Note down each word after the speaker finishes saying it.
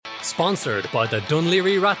Sponsored by the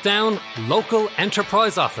Dunleary Rathdown Local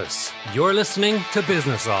Enterprise Office. You're listening to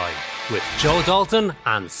Business Eye with Joe Dalton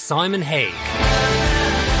and Simon Haig.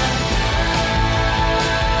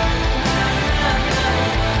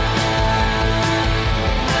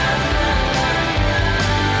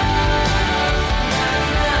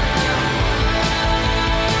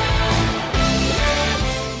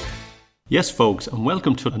 Yes, folks, and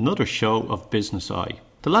welcome to another show of Business Eye.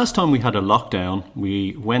 The last time we had a lockdown,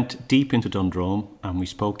 we went deep into Dundrum and we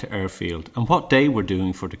spoke to Airfield and what they were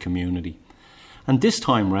doing for the community. And this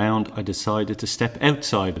time round, I decided to step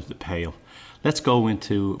outside of the pale. Let's go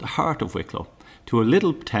into the heart of Wicklow, to a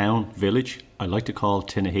little town, village, I like to call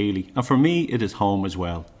Tinnahealy, and for me it is home as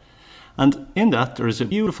well. And in that there is a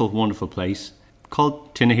beautiful, wonderful place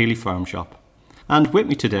called Tinnahealy Farm Shop. And with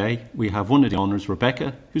me today, we have one of the owners,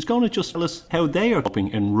 Rebecca, who's going to just tell us how they are coping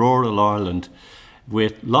in rural Ireland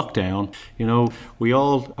with lockdown. You know, we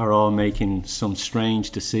are making some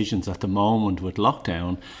strange decisions at the moment with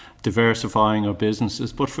lockdown, diversifying our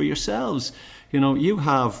businesses. But for yourselves, you know, you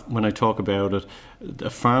have, when I talk about it, a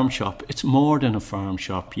farm shop. It's more than a farm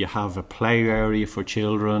shop. You have a play area for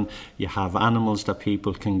children. You have animals that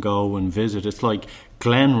people can go and visit. It's like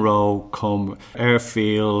Glenroe, come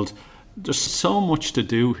Airfield. There's so much to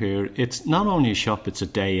do here. It's not only a shop, it's a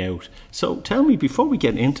day out. So tell me, before we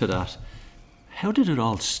get into that, how did it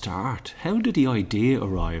all start? How did the idea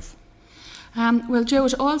arrive? Well, Joe,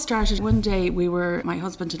 it all started one day. My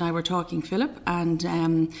husband and I were talking, Philip,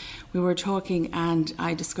 and we were talking, and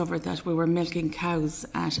I discovered that we were milking cows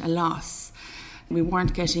at a loss. We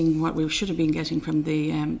weren't getting what we should have been getting from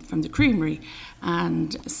the creamery,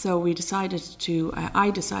 and so I decided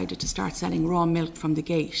to start selling raw milk from the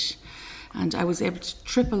gate. And I was able to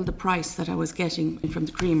triple the price that I was getting from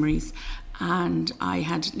the creameries. And I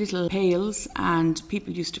had little pails, and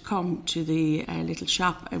people used to come to the little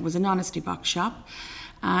shop. It was an honesty box shop,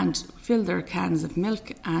 and fill their cans of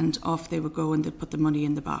milk, and off they would go, and they'd put the money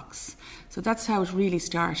in the box. So that's how it really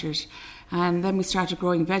started. And then we started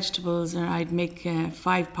growing vegetables, and I'd make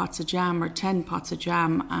 5 pots of jam or 10 pots of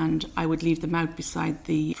jam, and I would leave them out beside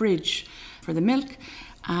the fridge for the milk.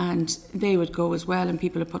 And they would go as well, and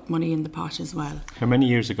people would put money in the pot as well. How many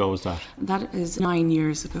years ago was that? That is 9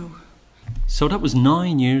 years ago. So that was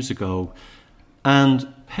 9 years ago.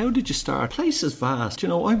 And how did you start? The place is vast. You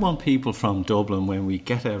know, I want people from Dublin, when we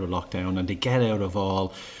get out of lockdown and they get out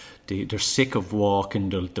of they're sick of walking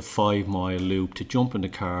the 5 mile loop, to jump in the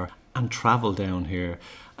car and travel down here.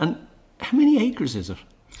 And how many acres is it?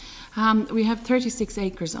 We have 36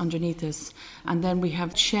 acres underneath us, and then we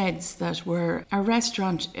have sheds that were... Our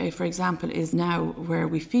restaurant, for example, is now where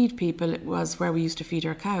we feed people. It was where we used to feed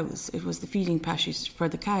our cows. It was the feeding passage for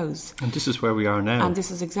the cows. And this is where we are now. And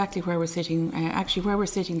this is exactly where we're sitting. Actually, where we're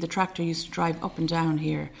sitting, the tractor used to drive up and down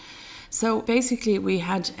here. So basically we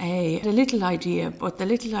had a little idea, but the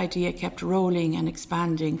little idea kept rolling and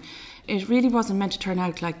expanding. It really wasn't meant to turn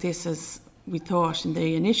out like this as we thought in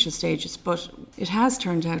the initial stages, but it has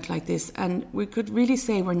turned out like this, and we could really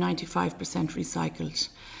say we're 95% recycled.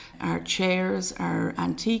 Our chairs, our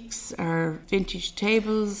antiques, our vintage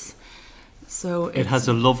tables. So it has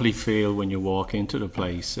a lovely feel when you walk into the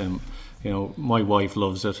place. You know, my wife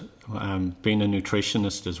loves it. Being a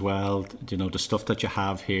nutritionist as well, you know, the stuff that you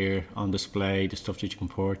have here on display, the stuff that you can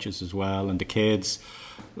purchase as well, and the kids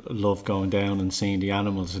love going down and seeing the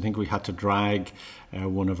animals. I think we had to drag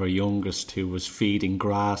one of our youngest, who was feeding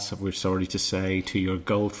grass, we're sorry to say, to your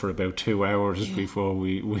goat for about 2 hours before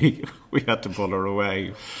we had to pull her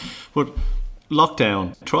away. But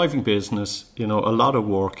lockdown, thriving business, you know, a lot of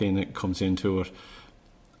work in it comes into it.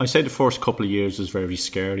 I say the first couple of years was very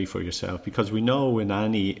scary for yourself, because we know in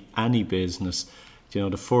any business, you know,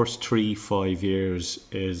 the first 3-5 years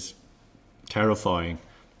is terrifying.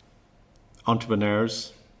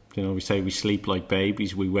 Entrepreneurs, you know, we say we sleep like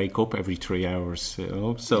babies. We wake up every 3 hours, you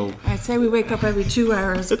know. So I'd say we wake up every 2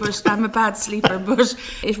 hours, but I'm a bad sleeper. But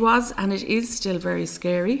it was, and it is still very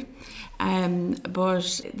scary.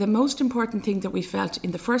 But the most important thing that we felt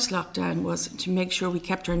in the first lockdown was to make sure we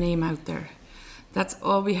kept our name out there. That's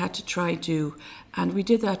all we had to try do. And we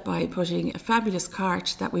did that by putting a fabulous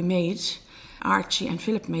cart that we made. Archie and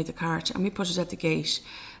Philip made the cart, and we put it at the gate,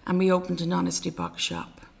 and we opened an honesty box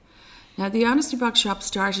shop. Now, the honesty box shop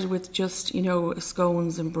started with just, you know,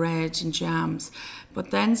 scones and bread and jams.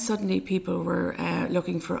 But then suddenly people were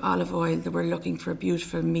looking for olive oil. They were looking for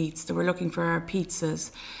beautiful meats. They were looking for our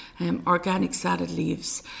pizzas, organic salad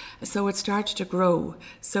leaves. So it started to grow.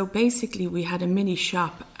 So basically we had a mini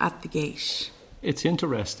shop at the gate. It's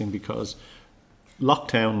interesting because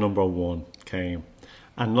lockdown number 1 came.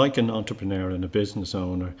 And like an entrepreneur and a business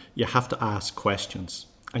owner, you have to ask questions.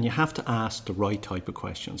 And you have to ask the right type of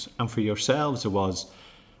questions. And for yourselves, it was,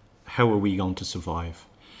 how are we going to survive?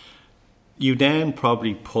 You then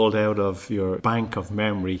probably pulled out of your bank of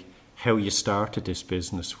memory how you started this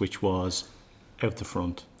business, which was out the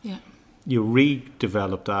front. Yeah. You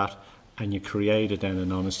redeveloped that and you created then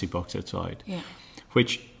an honesty box outside. Yeah.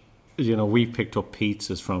 Which, we picked up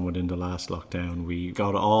pizzas from it in the last lockdown. We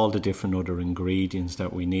got all the different other ingredients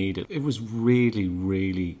that we needed. It was really,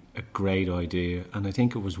 really a great idea. And I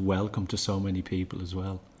think it was welcome to so many people as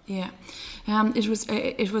well. Yeah,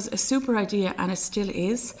 it was a super idea, and it still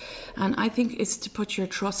is. And I think it's to put your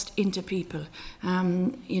trust into people.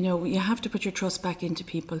 You have to put your trust back into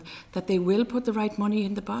people that they will put the right money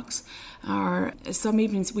in the box. Or some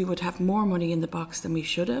evenings we would have more money in the box than we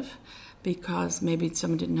should have, because maybe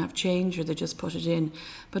someone didn't have change or they just put it in.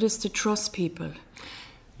 But it's to trust people.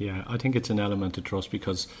 Yeah, I think it's an element of trust,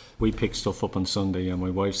 because we picked stuff up on Sunday and my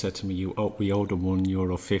wife said to me, we owe them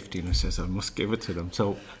 €1.50, and I says, I must give it to them.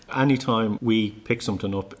 So anytime we pick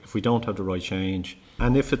something up, if we don't have the right change,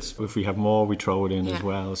 and if we have more, we throw it in as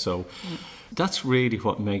well. So that's really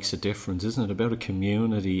what makes a difference, isn't it? About a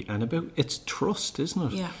community and about it's trust,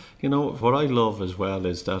 isn't it? Yeah. What I love as well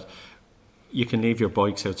is that you can leave your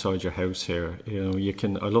bikes outside your house here.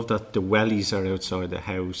 I love that the wellies are outside the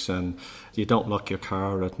house and you don't lock your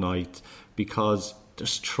car at night, because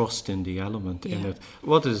there's trust in the element in it.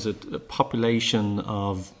 What is it? A population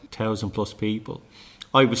of 1,000+ people.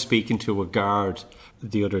 I was speaking to a guard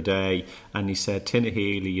the other day and he said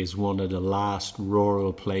Tinahely is one of the last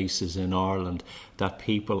rural places in Ireland that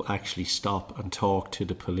people actually stop and talk to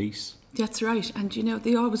the police. That's right, and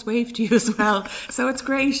they always wave to you as well, so it's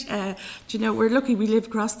great. We're lucky we live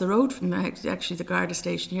across the road from actually the Garda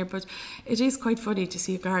station here, but it is quite funny to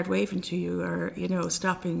see a guard waving to you, or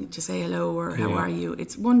stopping to say hello or how are you.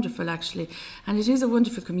 It's wonderful actually, and it is a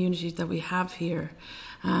wonderful community that we have here.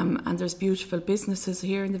 And there's beautiful businesses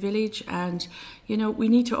here in the village, and we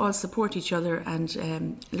need to all support each other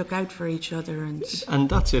and look out for each other. And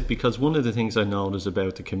that's it, because one of the things I notice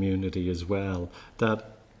about the community as well,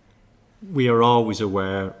 that we are always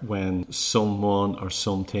aware when someone or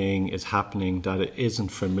something is happening that it isn't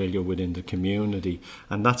familiar within the community,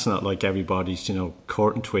 and that's not like everybody's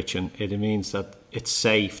curtain twitching. It means that it's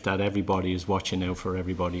safe, that everybody is watching out for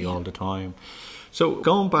everybody all the time. So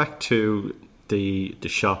going back to the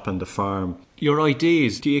shop and the farm, your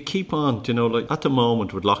ideas, do you keep on, like at the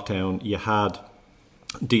moment with lockdown you had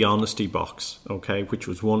the honesty box, okay, which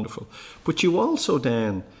was wonderful, but you also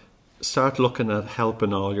then start looking at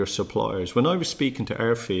helping all your suppliers. When I was speaking to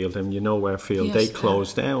Airfield, and Airfield, they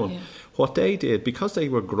closed down. What they did, because they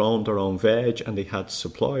were growing their own veg and they had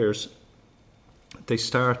suppliers, they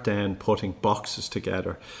start then putting boxes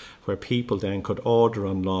together where people then could order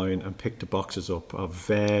online and pick the boxes up of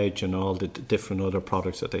veg and all the different other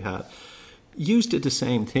products that they had. You did the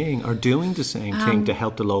same thing, or doing the same thing to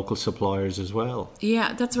help the local suppliers as well.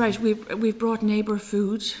 Yeah, that's right. We've brought Neighbour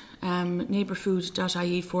Food,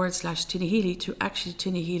 neighbourfood.ie/Tinahely to actually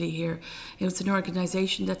Tinahely here. It was an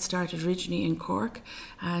organisation that started originally in Cork,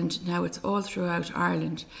 and now it's all throughout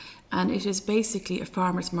Ireland. And it is basically a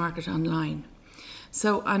farmers market online.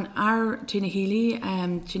 So on our Tinahely,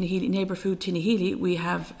 Neighbour Food Tinahely, we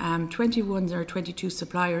have 21 or 22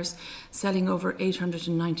 suppliers selling over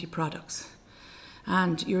 890 products.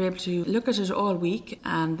 And you're able to look at it all week,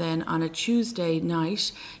 and then on a Tuesday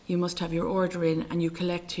night you must have your order in and you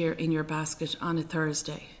collect here in your basket on a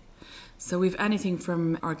Thursday. So we've anything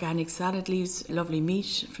from organic salad leaves, lovely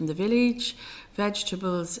meat from the village,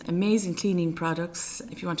 vegetables, amazing cleaning products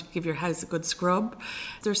if you want to give your house a good scrub.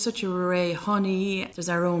 There's such an array, honey, there's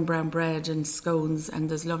our own brown bread and scones,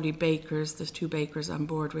 and there's lovely bakers. There's 2 bakers on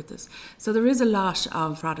board with us. So there is a lot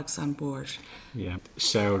of products on board. Yeah,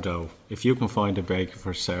 sourdough. If you can find a baker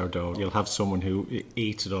for sourdough, you'll have someone who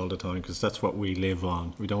eats it all the time, because that's what we live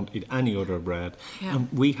on. We don't eat any other bread. Yeah. And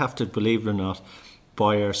we have to, believe it or not,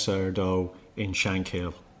 buy our sourdough in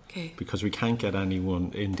Shankill. Okay. Because we can't get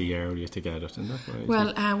anyone in the area to get it. Isn't that right?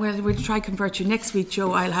 Well, we'll try convert you next week,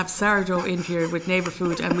 Joe. I'll have sourdough in here with Neighbour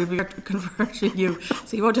Food, and we'll be converting you,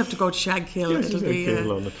 so you won't have to go to Shankill. It'll be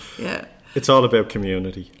yeah. It's all about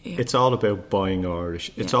community. Yeah. It's all about buying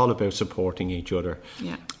Irish. It's all about supporting each other.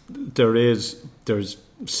 Yeah. There's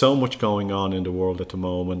so much going on in the world at the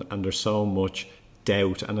moment, and there's so much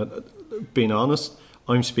doubt. And being honest,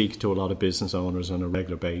 I'm speaking to a lot of business owners on a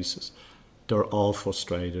regular basis. They're all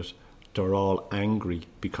frustrated. They're all angry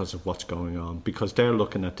because of what's going on, because they're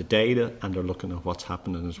looking at the data and they're looking at what's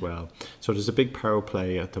happening as well. So there's a big power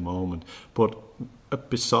play at the moment. But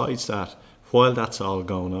besides that, while that's all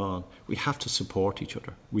going on, we have to support each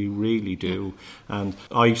other. We really do. And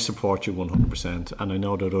I support you 100%, and I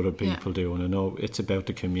know that other people do, and I know it's about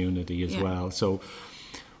the community as well. So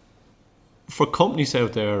for companies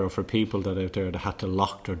out there, or for people that out there that had to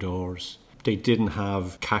lock their doors, they didn't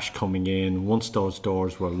have cash coming in once those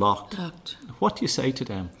doors were locked. What do you say to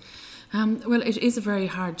them? Well, it is a very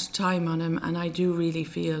hard time on them, and I do really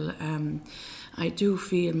feel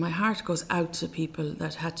my heart goes out to people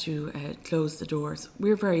that had to close the doors.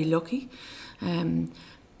 We're very lucky.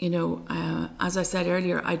 As I said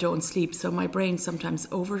earlier, I don't sleep, so my brain sometimes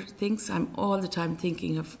overthinks. I'm all the time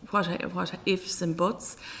thinking of what ifs and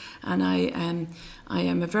buts, and I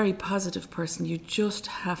am a very positive person. You just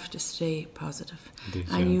have to stay positive.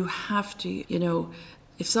 And you have to,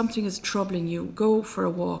 if something is troubling you, go for a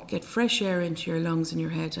walk, get fresh air into your lungs and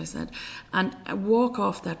your head, I said, and walk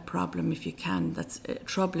off that problem if you can that's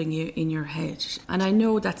troubling you in your head. And I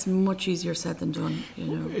know that's much easier said than done,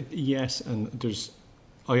 Yes, and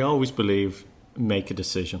I always believe, make a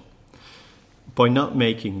decision. By not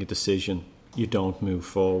making a decision, you don't move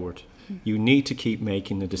forward. You need to keep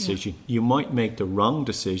making the decision. You might make the wrong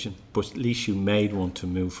decision, but at least you made one to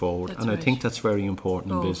move forward. I think that's very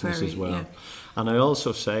important in business as well. And I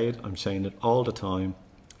also I'm saying it all the time,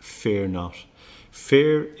 fear not.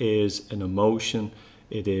 Fear is an emotion.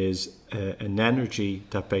 It is an energy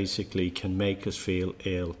that basically can make us feel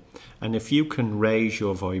ill. And if you can raise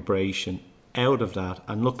your vibration out of that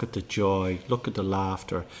and look at the joy, look at the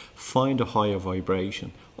laughter, find a higher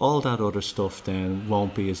vibration, all that other stuff then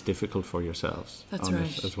won't be as difficult for yourselves. That's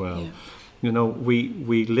right. As well.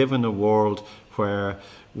 We live in a world where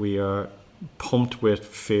we are pumped with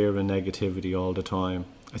fear and negativity all the time.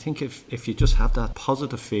 I think if you just have that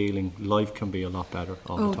positive feeling, life can be a lot better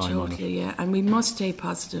all the time. Oh, totally, yeah. And we must stay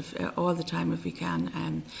positive all the time if we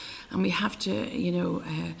can. And we have to,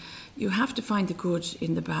 you have to find the good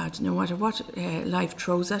in the bad, no matter what life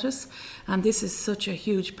throws at us. And this is such a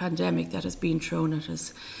huge pandemic that has been thrown at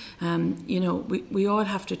us. We all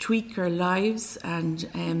have to tweak our lives,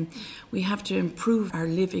 and we have to improve our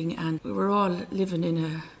living. And we're all living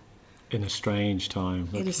in a strange time.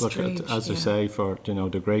 As I say, for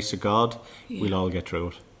the grace of God, we'll all get through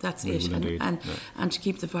it. That's it. And to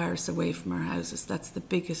keep the virus away from our houses, that's the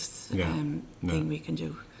biggest thing we can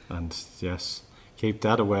do. And yes, keep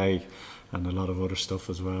that away, and a lot of other stuff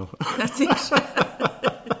as well. That's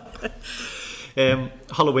it.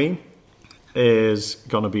 Halloween is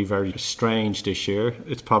going to be very strange this year.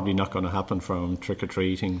 It's probably not going to happen from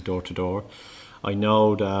trick-or-treating door to door. I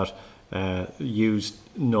know that you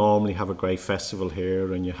normally have a great festival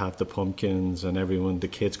here, and you have the pumpkins and the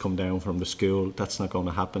kids come down from the school. That's not going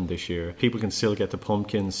to happen this year. People can still get the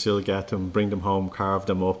pumpkins, still get them, bring them home, carve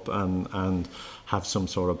them up, and have some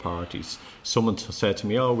sort of parties. Someone said to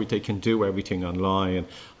me, they can do everything online.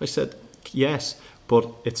 I said, yes,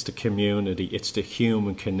 but it's the community, it's the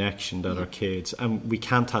human connection that are kids, and we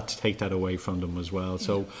can't take that away from them as well.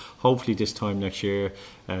 So hopefully this time next year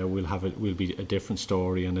will be a different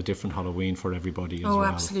story and a different Halloween for everybody as well. Oh,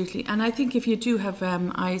 absolutely. And I think if you do have,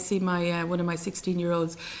 I see my one of my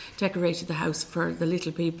 16-year-olds decorated the house for the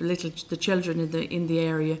little people, the children in the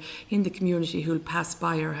area, in the community who'll pass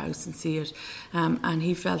by our house and see it. And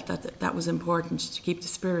he felt that was important to keep the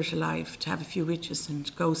spirit alive, to have a few witches and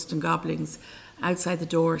ghosts and goblins outside the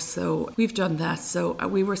door. So we've done that. So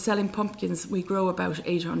we were selling pumpkins. We grow about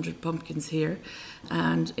 800 pumpkins here,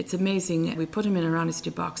 and it's amazing. We put them in our honesty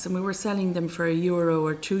box, and we were selling them for €1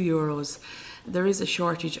 or €2. There is a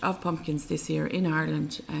shortage of pumpkins this year in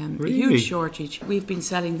Ireland, really? A huge shortage. We've been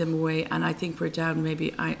selling them away, and I think we're down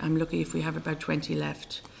maybe, I'm lucky if we have about 20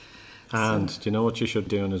 left. And do you know what you should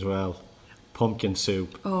do as well? Pumpkin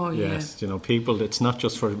soup. Oh, yes. People, it's not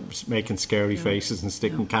just for making scary faces and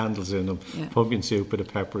sticking candles in them. Yeah. Pumpkin soup with a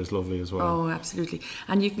pepper is lovely as well. Oh, absolutely.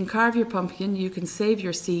 And you can carve your pumpkin, you can save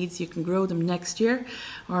your seeds, you can grow them next year,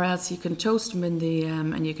 or else you can toast them in the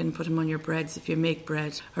and you can put them on your breads if you make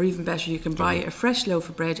bread. Or even better, you can buy a fresh loaf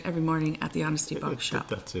of bread every morning at the Honesty Box shop.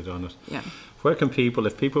 That's it on it. Yeah. Where can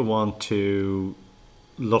if people want to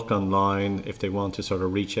look online, if they want to sort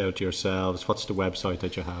of reach out to yourselves, what's the website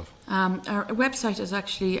that you have? Our website is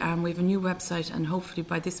actually, we have a new website, and hopefully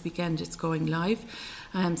by this weekend it's going live.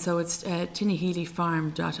 So it's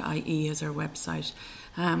tinnahealyfarm.ie is our website.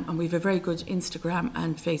 And we have a very good Instagram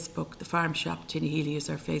and Facebook. The Farm Shop Tinnahealy is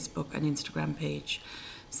our Facebook and Instagram page.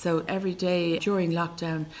 So every day during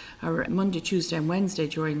lockdown, or Monday, Tuesday and Wednesday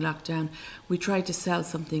during lockdown, we try to sell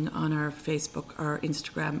something on our Facebook or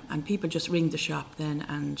Instagram, and people just ring the shop then,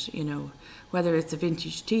 and whether it's a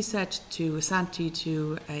vintage tea set to a Santi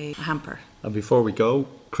to a hamper. And before we go,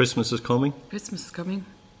 Christmas is coming. Christmas is coming.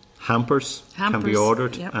 Hampers can be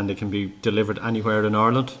ordered, and they can be delivered anywhere in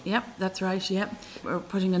Ireland. Yep, that's right, yep. We're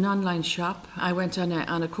putting an online shop. I went on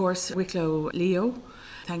a course, Wicklow Leo.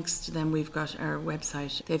 Thanks to them, we've got our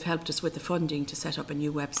website. They've helped us with the funding to set up a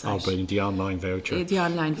new website. Oh, brilliant. The online voucher. The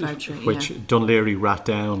online voucher, which Dún Laoghaire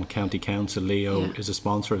Rathdown County Council, Leo, is a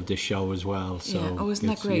sponsor of this show as well. So Oh, isn't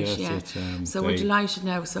that great? Yes, so we're delighted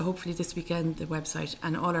now. So hopefully this weekend the website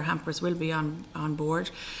and all our hampers will be on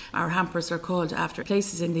board. Our hampers are called after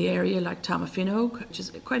places in the area like Tomafinnog, which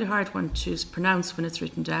is quite a hard one to pronounce when it's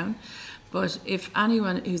written down. But if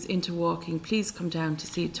anyone who's into walking, please come down to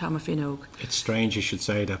see Tomafinnog. It's strange you should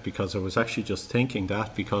say that, because I was actually just thinking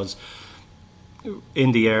that, because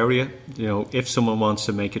in the area, if someone wants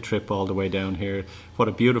to make a trip all the way down here, what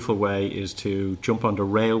a beautiful way is to jump on the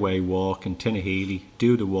railway walk in Tinnahealy,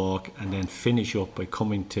 do the walk, and then finish up by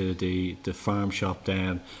coming to the farm shop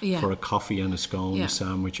down for a coffee and a scone, a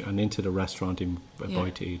sandwich, and into the restaurant in a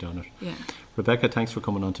bite to eat on it. Yeah. Rebecca, thanks for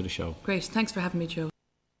coming on to the show. Great, thanks for having me, Joe.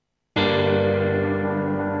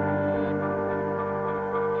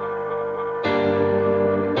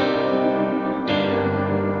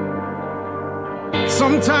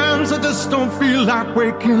 Sometimes I just don't feel like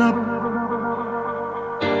waking up.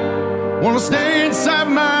 Wanna stay inside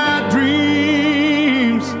my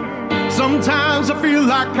dreams. Sometimes I feel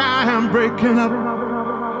like I am breaking up.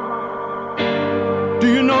 Do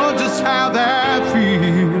you know just how that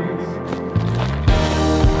feels?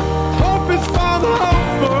 Hope is for the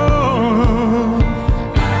hopeful.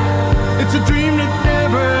 It's a dream that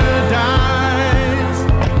never dies.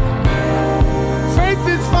 Faith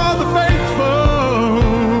is for the faithful.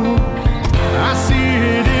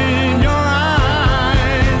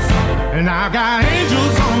 And I got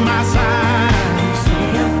angels on my side.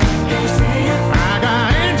 I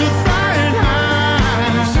got angels flying high.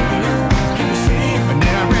 And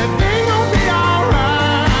everything gon' be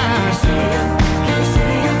alright.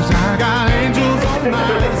 'Cause I got angels on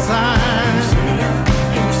my side.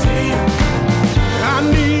 I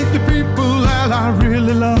need the people that I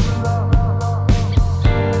really love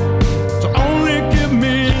to only give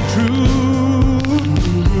me truth.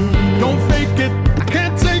 Don't fake it, I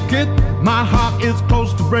can't take it. My heart is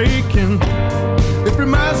close to breaking. It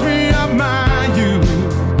reminds me of my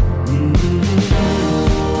youth.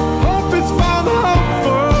 Hope is for the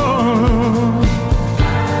hopeful.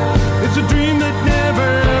 It's a dream that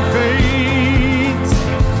never fades.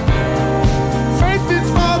 Faith is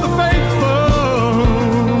for the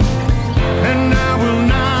faithful. And I will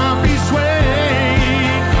not be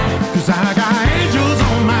swayed. 'Cause I got angels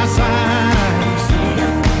on my side.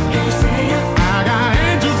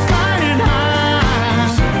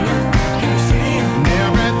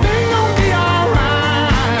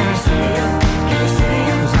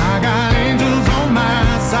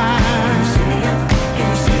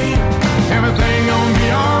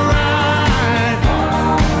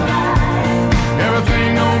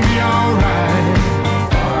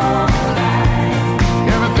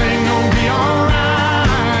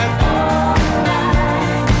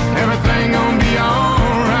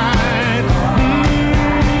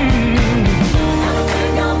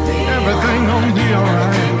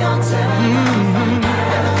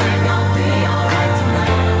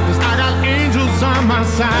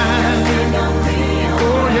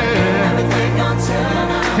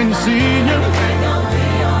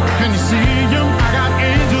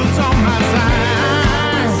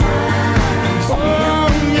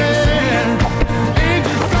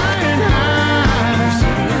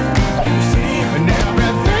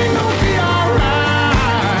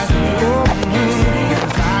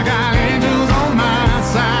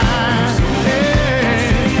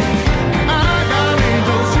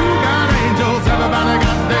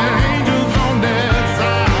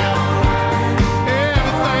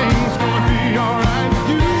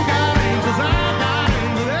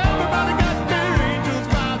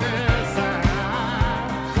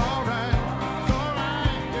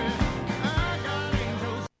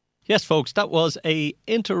 Yes, folks, that was a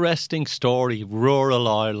interesting story, rural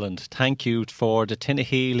Ireland. Thank you for the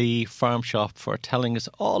Tinnahealy Farm Shop for telling us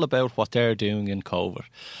all about what they're doing in COVID.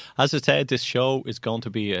 As I said, this show is going to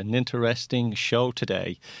be an interesting show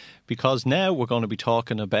today because now we're going to be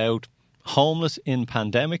talking about homeless in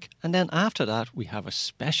pandemic, and then after that we have a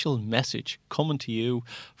special message coming to you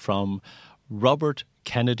from Robert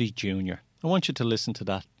Kennedy Jr. I want you to listen to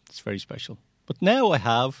that. It's very special. But now I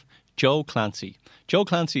have Joe Clancy. Joe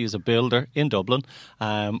Clancy is a builder in Dublin.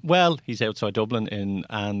 He's outside Dublin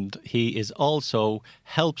and he is also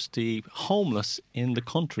helps the homeless in the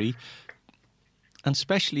country, and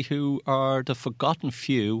especially who are the forgotten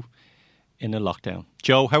few in a lockdown.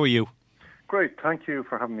 Joe, how are you? Great. Thank you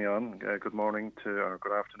for having me on. Good morning or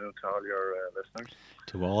good afternoon to all your listeners.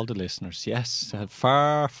 To all the listeners, yes.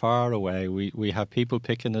 Far, far away. We have people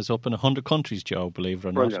picking us up in 100 countries, Joe, believe it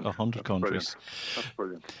or Brilliant. not. 100 countries. Brilliant. That's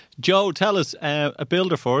brilliant. Joe, tell us, a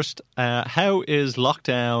builder first, how is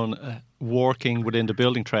lockdown working within the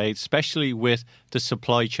building trade, especially with the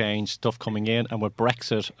supply chain stuff coming in and with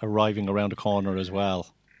Brexit arriving around the corner as well?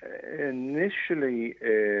 Initially,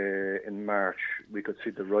 in March, we could see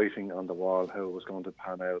the writing on the wall, how it was going to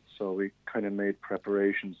pan out. So we kind of made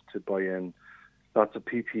preparations to buy in lots of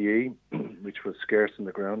PPE, which was scarce in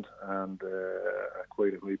the ground and at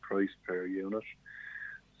quite a high price per unit.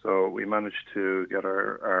 So we managed to get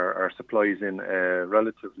our supplies in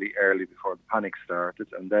relatively early before the panic started.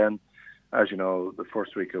 And then, as you know, the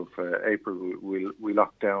first week of April, we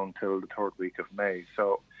locked down till the third week of May.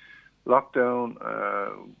 So lockdown,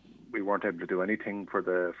 we weren't able to do anything for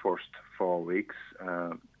the first 4 weeks.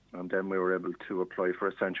 And then we were able to apply for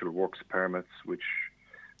essential works permits, which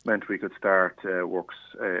meant we could start works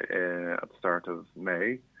at the start of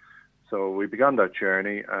May. So we began that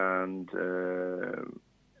journey and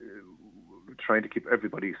trying to keep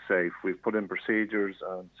everybody safe. We've put in procedures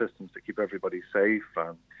and systems to keep everybody safe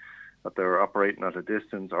and that they're operating at a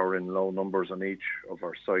distance or in low numbers on each of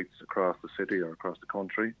our sites across the city or across the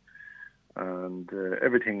country. And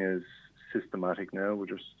everything is systematic now. We're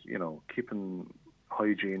just, keeping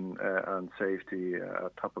hygiene and safety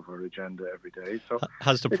at top of our agenda every day. So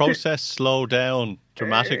has the process slowed down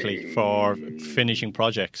dramatically for finishing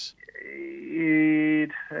projects?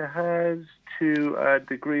 It has to a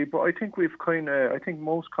degree, but I think I think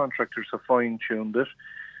most contractors have fine-tuned it.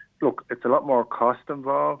 Look, it's a lot more cost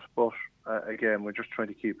involved, but again, we're just trying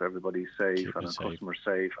to keep everybody safe and our customers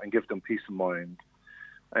safe and give them peace of mind.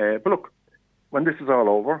 But look, when this is all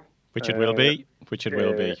over, which it will be,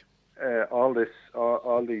 all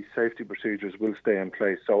these safety procedures will stay in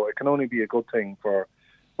place. So it can only be a good thing for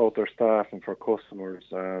both our staff and for customers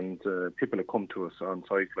and people that come to us on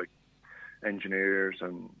site, like engineers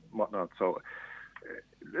and whatnot. So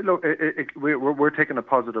look, we're taking a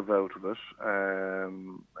positive out of it.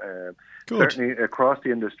 Certainly across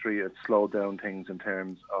the industry, it's slowed down things in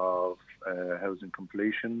terms of housing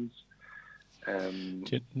completions.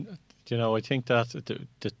 I think that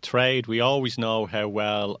the trade, we always know how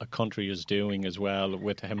well a country is doing as well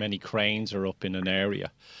with how many cranes are up in an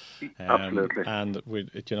area. Absolutely. And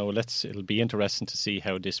it'll be interesting to see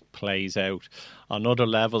how this plays out. On other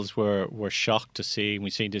levels, we're shocked to see, and we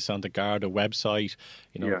see this on the Garda website,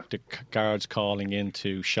 the guards calling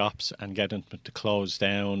into shops and getting them to close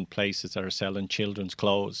down places that are selling children's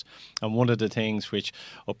clothes. And one of the things which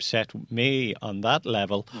upset me on that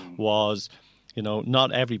level was,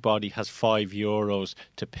 not everybody has €5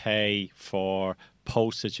 to pay for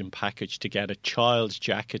postage and package to get a child's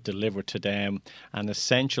jacket delivered to them. An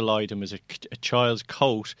essential item is a child's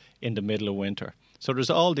coat in the middle of winter. So there's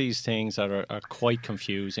all these things that are quite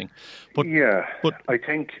confusing. But I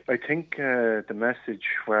think the message,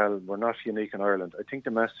 well, we're not unique in Ireland. I think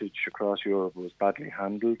the message across Europe was badly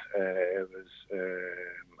handled.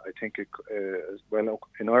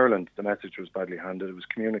 In Ireland, the message was badly handled. It was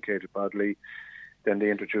communicated badly. Then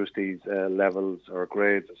they introduced these levels or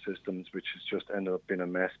grades of systems, which has just ended up being a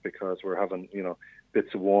mess because we're having,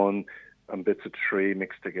 bits of 1 and bits of 3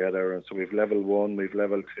 mixed together. And so we've level 1, we've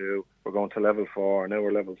level 2, we're going to level 4, now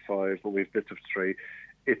we're level 5, but we've bits of 3.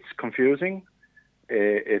 It's confusing.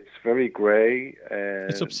 It's very grey.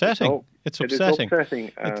 It's upsetting. It's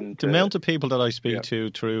upsetting. And the amount of people that I speak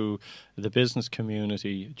to through the business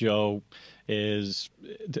community, Joe, is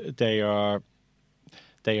they are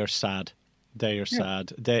sad. They are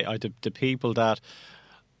sad. They are the people that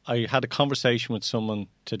I had a conversation with someone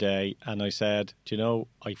today, and I said,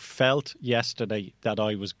 I felt yesterday that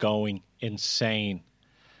I was going insane,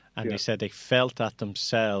 and they said they felt that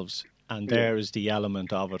themselves. And there is the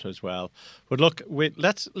element of it as well. But look,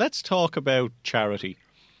 let's talk about charity.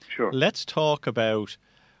 Sure. Let's talk about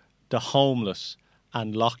the homeless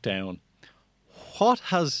and lockdown. What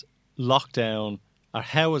has lockdown, or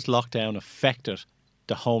how has lockdown affected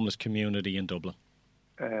the homeless community in Dublin?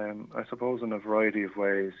 I suppose in a variety of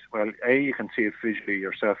ways. Well, you can see it visually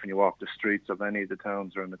yourself when you walk the streets of any of the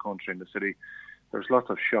towns around the country and the city. There's lots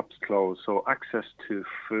of shops closed, so access to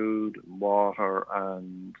food, water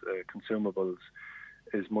and consumables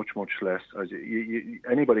is much, much less.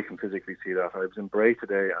 Anybody can physically see that. I was in Bray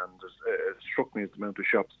today and it struck me as the amount of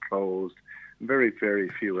shops closed. Very, very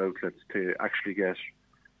few outlets to actually get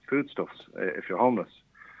foodstuffs if you're homeless,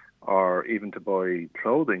 or even to buy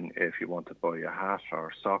clothing if you want to buy a hat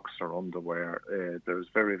or socks or underwear. There's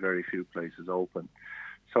very, very few places open.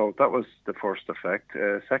 So that was the first effect.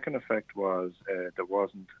 Second effect was there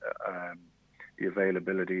wasn't the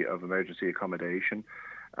availability of emergency accommodation.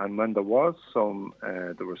 And when there was some,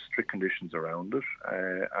 there were strict conditions around it.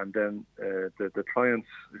 And then the clients,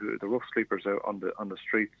 the rough sleepers out on the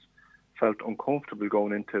streets, felt uncomfortable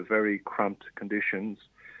going into very cramped conditions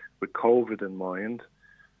with COVID in mind.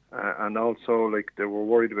 And also, like, they were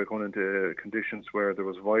worried about going into conditions where there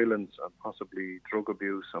was violence and possibly drug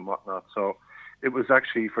abuse and whatnot. So it was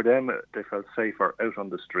actually, for them, they felt safer out on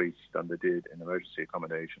the streets than they did in emergency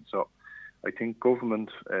accommodation. So I think government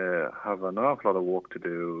have an awful lot of work to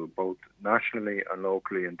do, both nationally and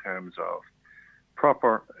locally, in terms of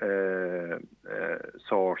proper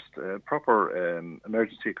sourced, proper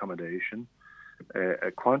emergency accommodation, a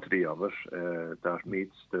quantity of it that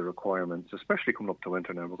meets the requirements, especially coming up to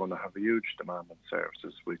winter now. We're going to have a huge demand on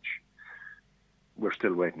services, which we're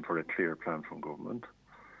still waiting for a clear plan from government.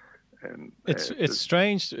 It's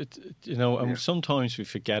strange, and sometimes we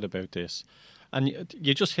forget about this. And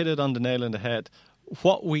you just hit it on the nail on the head.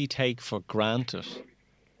 What we take for granted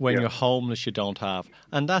when you're homeless, you don't have.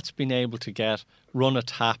 And that's being able to run a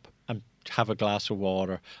tap and have a glass of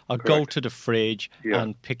water, or go to the fridge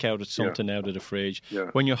and pick out something out of the fridge. Yeah.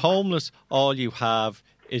 When you're homeless, all you have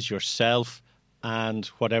is yourself and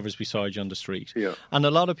whatever's beside you on the street. Yeah. And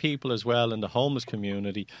a lot of people as well in the homeless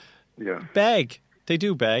community beg. They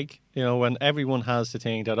do beg, when everyone has the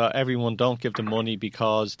thing that everyone don't give them money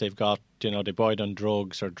because they've got, they buy it on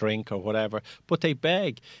drugs or drink or whatever, but they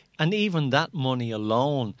beg. And even that money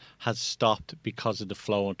alone has stopped because of the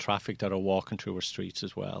flow of traffic that are walking through our streets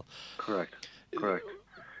as well. Correct.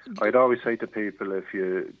 I'd always say to people, if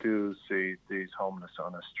you do see these homeless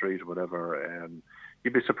on a street or whatever,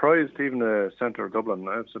 you'd be surprised, even the centre of Dublin.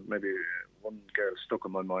 I have maybe one girl stuck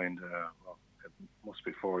in my mind, it must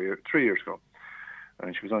be 3 years ago.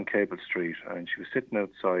 And she was on Capel Street, and she was sitting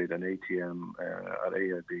outside an ATM at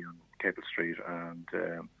AIB on Capel Street, and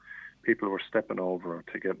people were stepping over her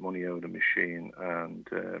to get money out of the machine, and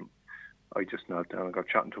I just knelt down and got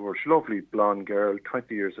chatting to her. She's a lovely blonde girl,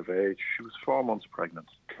 20 years of age. She was 4 months pregnant.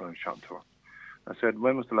 I was chatting to her. I said,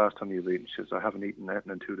 when was the last time you've eaten? She says, I haven't eaten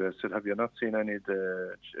anything in 2 days. I said, have you not seen any of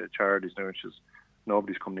the charities now? And she says,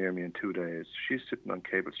 nobody's come near me in 2 days. She's sitting on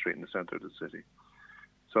Capel Street in the centre of the city.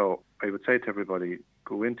 So I would say to everybody,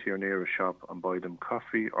 go into your nearest shop and buy them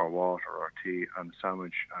coffee or water or tea and a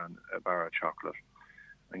sandwich and a bar of chocolate,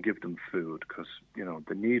 and give them food, because,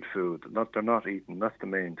 they need food. They're not eating. That's the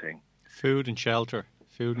main thing. Food and shelter.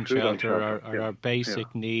 Food and shelter are our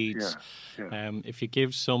basic needs. Yeah. If you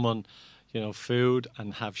give someone, food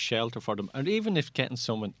and have shelter for them, and even if getting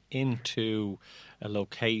someone into a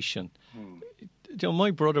location.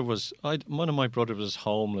 My brother one of my brothers was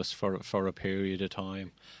homeless for a period of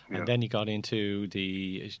time, and then he got into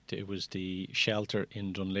the shelter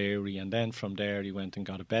in Dún Laoghaire, and then from there he went and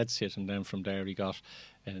got a bedsit, and then from there he got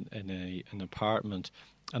an apartment.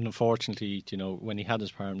 And unfortunately, when he had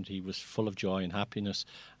his apartment, he was full of joy and happiness,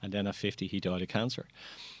 and then at 50 he died of cancer.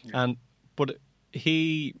 Yeah. But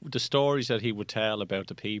the stories that he would tell about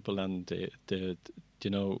the people and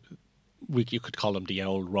you could call them the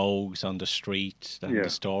old rogues on the street and the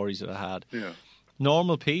stories that I had. Yeah.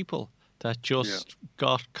 Normal people that just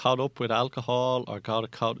got caught up with alcohol, or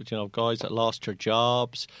got caught, guys that lost their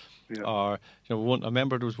jobs. Yeah. Or, I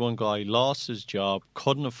remember there was one guy lost his job,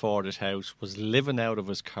 couldn't afford his house, was living out of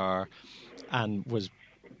his car, and was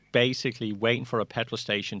basically waiting for a petrol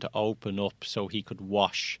station to open up so he could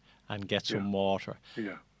wash and get some water.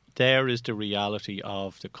 Yeah. There is the reality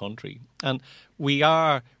of the country. And we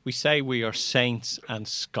say we are saints and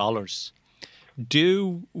scholars.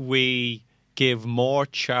 Do we give more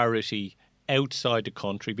charity outside the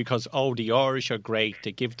country? Because, the Irish are great.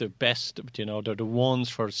 They give the best, they're the ones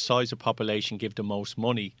for size of population give the most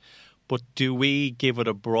money. But do we give it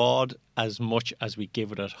abroad as much as we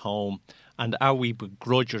give it at home? And are we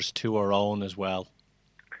begrudgers to our own as well?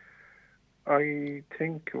 I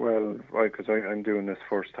think, because I'm doing this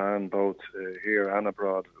firsthand, both here and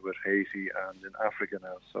abroad with Haiti and in Africa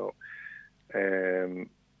now. So, to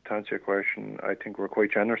answer your question, I think we're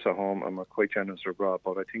quite generous at home and we're quite generous abroad.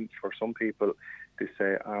 But I think for some people, they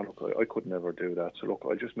say, look, I could never do that. So, look,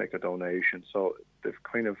 I'll just make a donation. So they've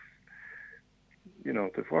kind of,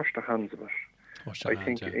 they've washed their hands of it. I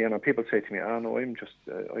think, people say to me, no,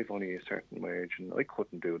 I've only a certain wage and I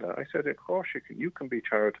couldn't do that. I said, of course you can. You can be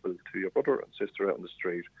charitable to your brother and sister out on the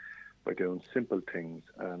street by doing simple things,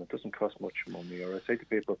 and it doesn't cost much money. Or I say to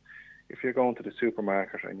people, if you're going to the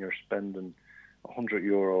supermarket and you're spending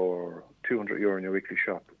 €100 or €200 in your weekly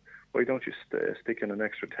shop, why don't you stick in an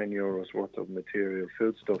extra €10 worth of material,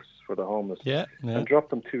 foodstuffs for the homeless, and drop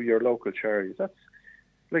them to your local charities?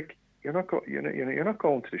 like you're not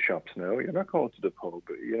going to the shops now. You're not going to the pub.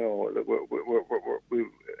 You know, we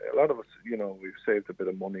a lot of us, you know, we've saved a bit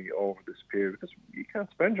of money over this period because you can't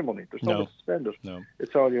spend your money. There's no way to spend it. No.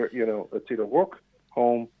 It's all it's either work,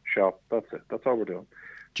 home, shop. That's it. That's all we're doing.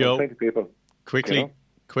 Joe, thank you, people.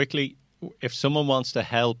 Quickly, if someone wants to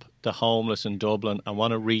help the homeless in Dublin and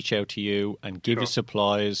want to reach out to you and give you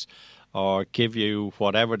supplies or give you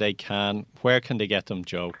whatever they can, where can they get them,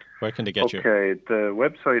 Joe? Where can they get you? Okay, the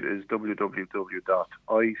website is www.ichh.ie,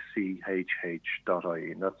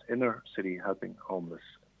 and that's Inner City Helping Homeless.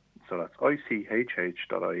 So that's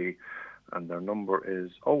ichh.ie, and their number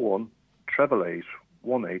is 01 888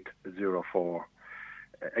 1804.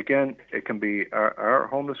 Again, it can be our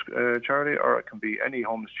homeless charity, or it can be any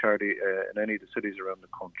homeless charity in any of the cities around the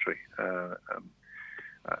country.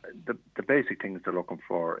 The basic things they're looking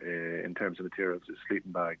for in terms of materials is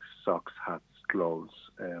sleeping bags, socks, hats,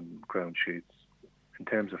 gloves, ground sheets. In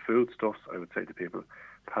terms of foodstuffs, I would say to people,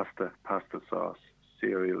 pasta sauce,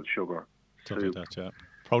 cereal, sugar, Stuff soup, like that, yeah.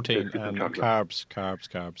 Protein and carbs.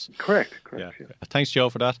 Correct. Yeah. Yeah. Thanks, Joe,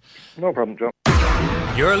 for that. No problem, Joe.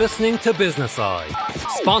 You're listening to Business Eye,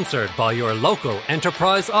 sponsored by your local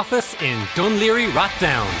enterprise office in Dunleary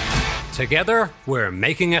Rathdown. Together, we're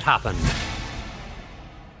making it happen.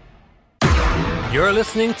 You're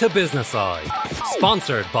listening to Business Eye,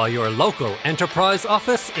 sponsored by your local enterprise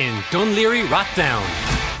office in Dunleary Rathdown.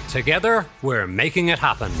 Together, we're making it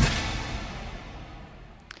happen.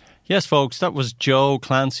 Yes, folks, that was Joe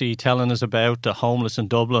Clancy telling us about the homeless in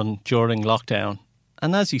Dublin during lockdown.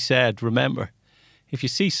 And as he said, remember, if you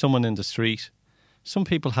see someone in the street, some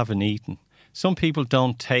people haven't eaten. Some people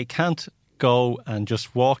can't go and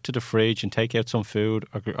just walk to the fridge and take out some food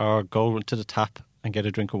or go to the tap and get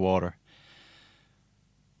a drink of water.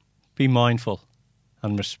 Be mindful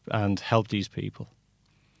and help these people.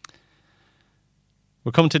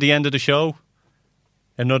 We're coming to the end of the show.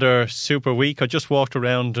 Another super week. I just walked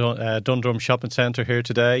around Dundrum Shopping Centre here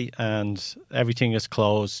today and everything is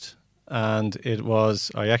closed. And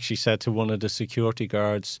I actually said to one of the security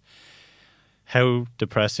guards, how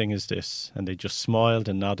depressing is this? And they just smiled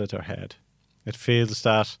and nodded their head. It feels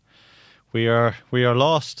that we are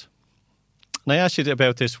lost. And I asked you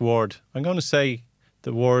about this word. I'm going to say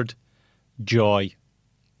the word joy.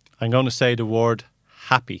 I'm going to say the word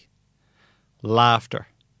happy, laughter.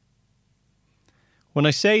 When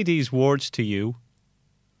I say these words to you,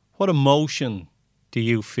 what emotion do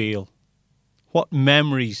you feel? What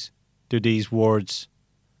memories do these words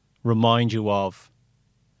remind you of?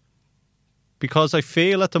 Because I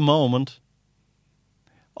feel at the moment,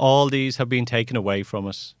 all these have been taken away from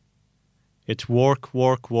us. It's work.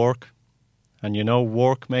 And you know,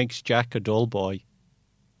 work makes Jack a dull boy.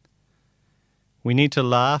 We need to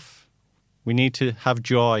laugh. We need to have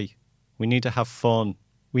joy. We need to have fun.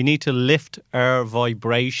 We need to lift our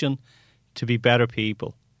vibration to be better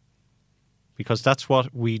people. Because that's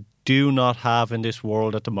what we do not have in this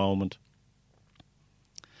world at the moment.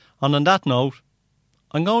 And on that note,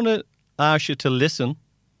 I'm going to ask you to listen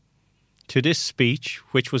to this speech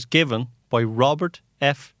which was given by Robert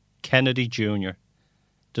F. Kennedy Jr.,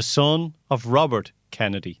 the son of Robert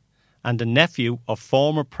Kennedy and the nephew of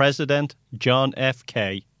former President John F.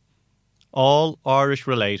 Kennedy, all Irish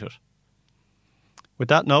related. With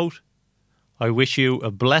that note, I wish you a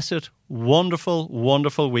blessed, wonderful,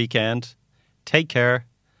 wonderful weekend. Take care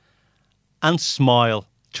and smile.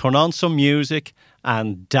 Turn on some music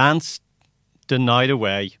and dance the night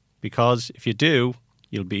away, because if you do,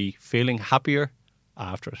 you'll be feeling happier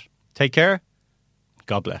after it. Take care.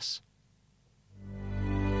 God bless.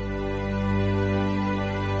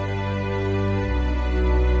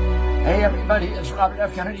 Hey everybody, it's Robert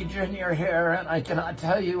F. Kennedy Jr. here, and I cannot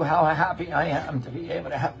tell you how happy I am to be able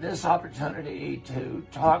to have this opportunity to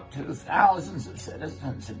talk to thousands of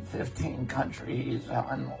citizens in 15 countries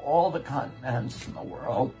on all the continents in the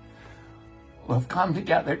world who have come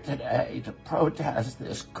together today to protest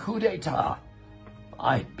this coup d'etat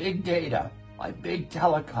by big data, by big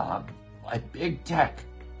telecom, by big tech,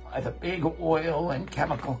 by the big oil and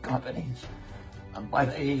chemical companies, and by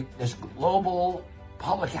this global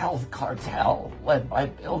public health cartel led by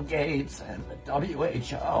Bill Gates and the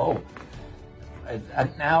WHO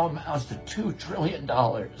that now amounts to $2 trillion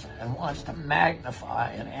and wants to magnify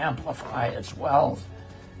and amplify its wealth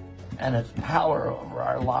and its power over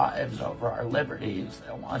our lives, over our liberties,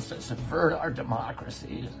 that wants to subvert our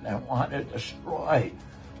democracies, that want to destroy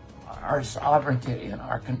our sovereignty and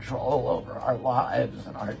our control over our lives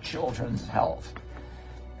and our children's health.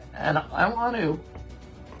 And I want to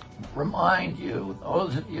remind you,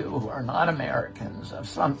 those of you who are not Americans, of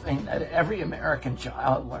something that every American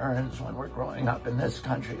child learns when we're growing up in this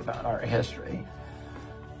country about our history.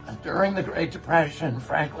 During the Great Depression,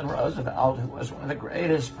 Franklin Roosevelt, who was one of the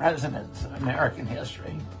greatest presidents in American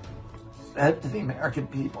history, said to the American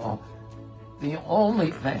people, the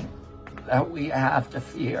only thing that we have to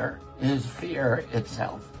fear is fear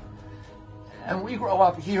itself. And we grow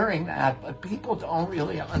up hearing that, but people don't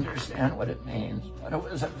really understand what it means. But it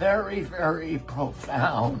was a very, very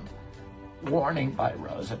profound warning by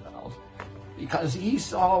Roosevelt, because he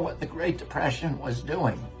saw what the Great Depression was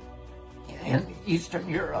doing in Eastern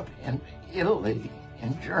Europe, in Italy,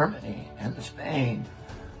 in Germany, and Spain,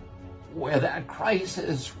 where that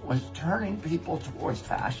crisis was turning people towards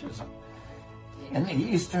fascism. In the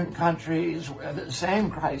Eastern countries, where the same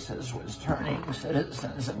crisis was turning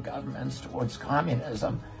citizens and governments towards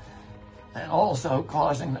communism, and also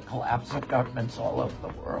causing the collapse of governments all over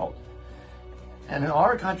the world. And in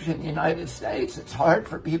our country, in the United States, it's hard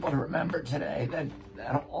for people to remember today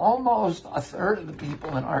that almost a third of the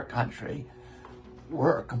people in our country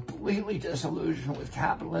were completely disillusioned with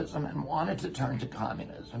capitalism and wanted to turn to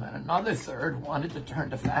communism, and another third wanted to turn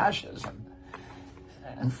to fascism.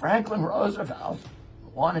 And Franklin Roosevelt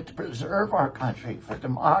wanted to preserve our country for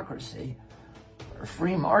democracy, for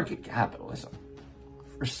free market capitalism,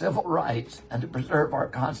 for civil rights, and to preserve our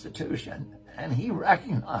Constitution. And he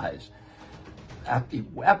recognized that the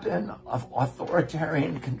weapon of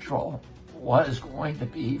authoritarian control was going to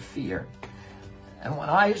be fear. And when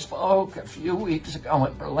I spoke a few weeks ago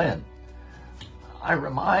in Berlin, I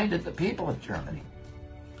reminded the people of Germany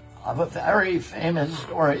of a very famous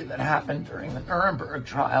story that happened during the Nuremberg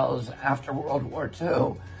trials after World War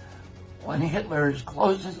II, when Hitler's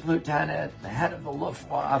closest lieutenant, the head of the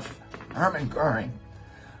Luftwaffe, Hermann Goering,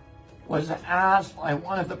 was asked by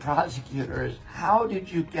one of the prosecutors, how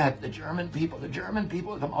did you get the German people? The German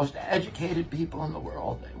people were the most educated people in the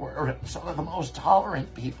world. They were some of the most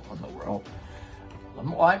tolerant people in the world. The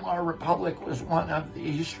Weimar Republic was one of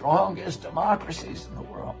the strongest democracies in the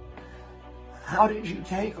world. How did you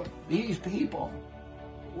take these people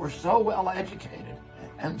who were so well educated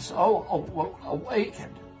and so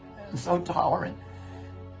awakened and so tolerant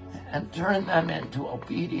and turn them into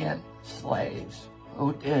obedient slaves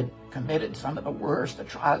who committed some of the worst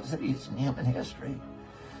atrocities in human history?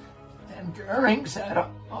 And Goering said,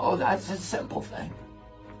 oh, that's a simple thing.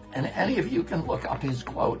 And any of you can look up his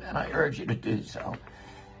quote, and I urge you to do so.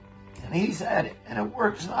 And he said, and it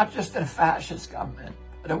works not just in a fascist government,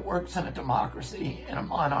 but it works in a democracy, in a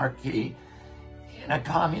monarchy, in a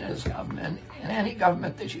communist government, in any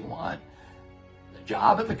government that you want. The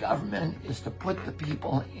job of the government is to put the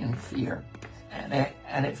people in fear.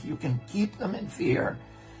 And if you can keep them in fear,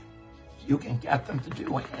 you can get them to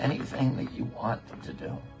do anything that you want them to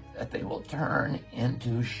do, that they will turn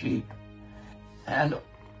into sheep. And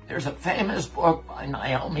there's a famous book by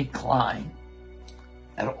Naomi Klein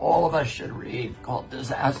that all of us should read called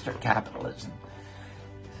Disaster Capitalism.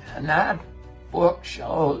 And that book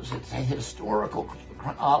shows, it's a historical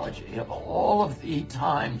chronology of all of the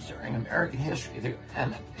times during American history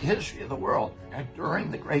and the history of the world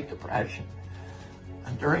during the Great Depression,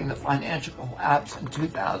 and during the financial collapse in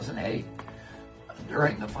 2008,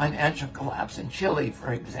 during the financial collapse in Chile,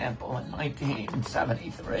 for example, in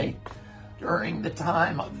 1973, during the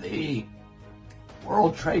time of the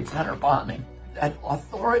World Trade Center bombing, that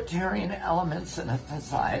authoritarian elements in a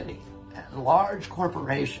society and large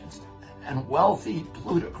corporations and wealthy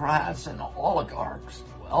plutocrats and oligarchs,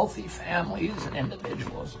 wealthy families and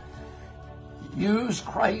individuals, use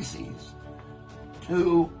crises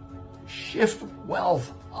to shift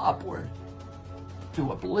wealth upward,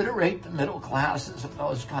 to obliterate the middle classes of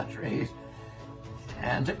those countries,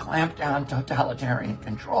 and to clamp down totalitarian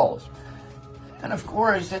controls. And of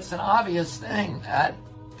course, it's an obvious thing that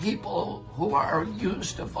people who are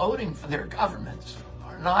used to voting for their governments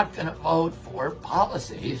are not going to vote for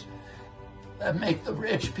policies that make the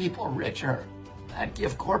rich people richer, that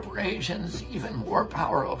give corporations even more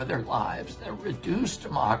power over their lives, that reduce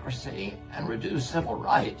democracy and reduce civil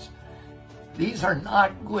rights. These are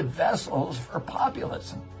not good vessels for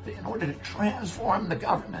populism. In order to transform the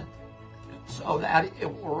government so that it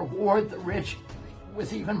will reward the rich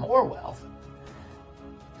with even more wealth,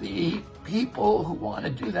 the people who want to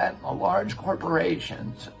do that in the large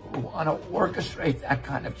corporations, who want to orchestrate that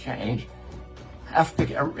kind of change, have to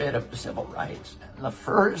get rid of the civil rights. And the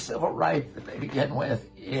first civil right that they begin with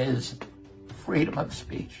is freedom of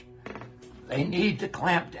speech. They need to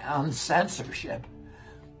clamp down censorship,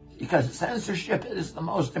 because censorship is the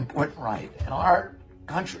most important right. In our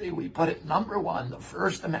country, we put it number one, the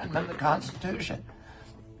First Amendment of the Constitution.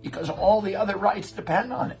 because all the other rights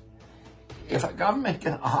depend on it. If a government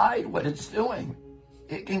can hide what it's doing,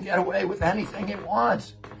 it can get away with anything it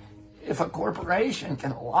wants. If a corporation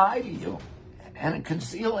can lie to you and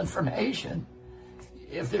conceal information,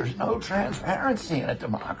 if there's no transparency in a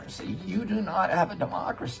democracy, you do not have a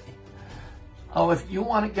democracy. Oh, if you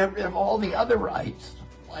want to get rid of all the other rights,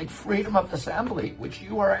 like freedom of assembly, which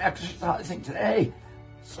you are exercising today,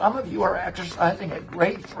 some of you are exercising at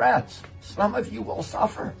great threats. Some of you will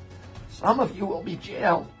suffer. Some of you will be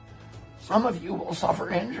jailed. Some of you will suffer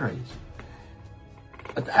injuries.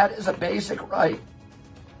 But that is a basic right.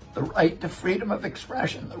 The right to freedom of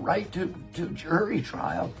expression, the right to jury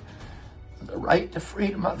trial, the right to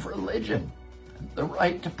freedom of religion, the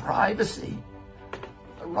right to privacy,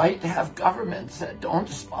 the right to have governments that don't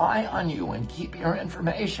spy on you and keep your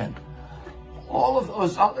information. All of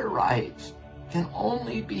those other rights can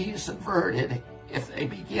only be subverted if they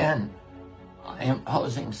begin by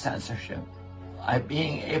imposing censorship, by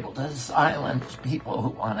being able to silence people who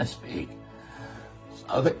want to speak.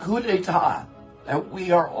 So the coup d'etat that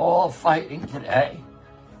we are all fighting today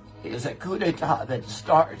is a coup d'etat that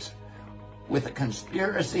starts with a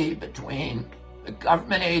conspiracy between the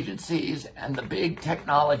government agencies and the big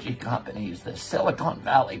technology companies, the Silicon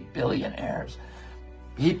Valley billionaires,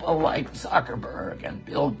 people like Zuckerberg and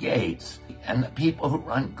Bill Gates, and the people who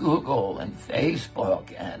run Google and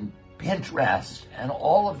Facebook and Pinterest and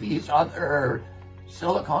all of these other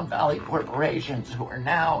Silicon Valley corporations who are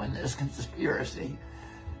now in this conspiracy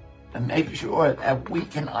to make sure that we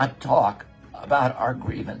cannot talk about our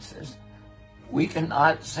grievances. We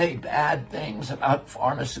cannot say bad things about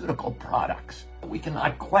pharmaceutical products. We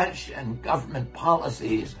cannot question government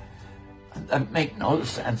policies that make no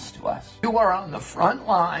sense to us. You are on the front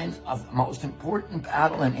lines of the most important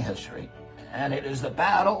battle in history, and it is the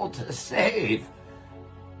battle to save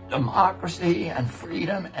democracy and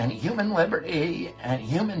freedom and human liberty and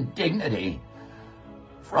human dignity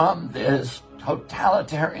from this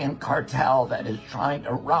totalitarian cartel that is trying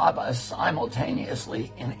to rob us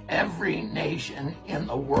simultaneously in every nation in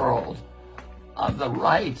the world of the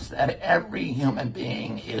rights that every human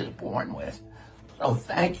being is born with. So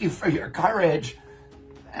thank you for your courage,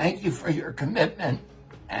 thank you for your commitment,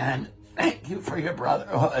 and thank you for your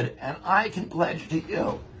brotherhood. And I can pledge to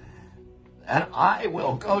you that I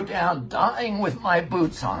will go down dying with my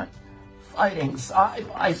boots on, fighting side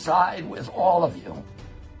by side with all of you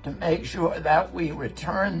to make sure that we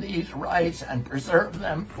return these rights and preserve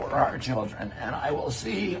them for our children. And I will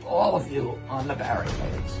see all of you on the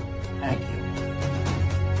barricades. Thank you.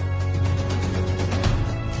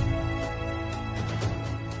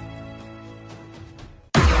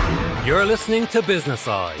 You're listening to Business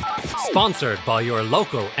Eye, sponsored by your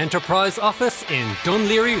local enterprise office in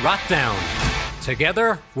Dunleary Rathdown.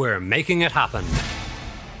 Together, we're making it happen.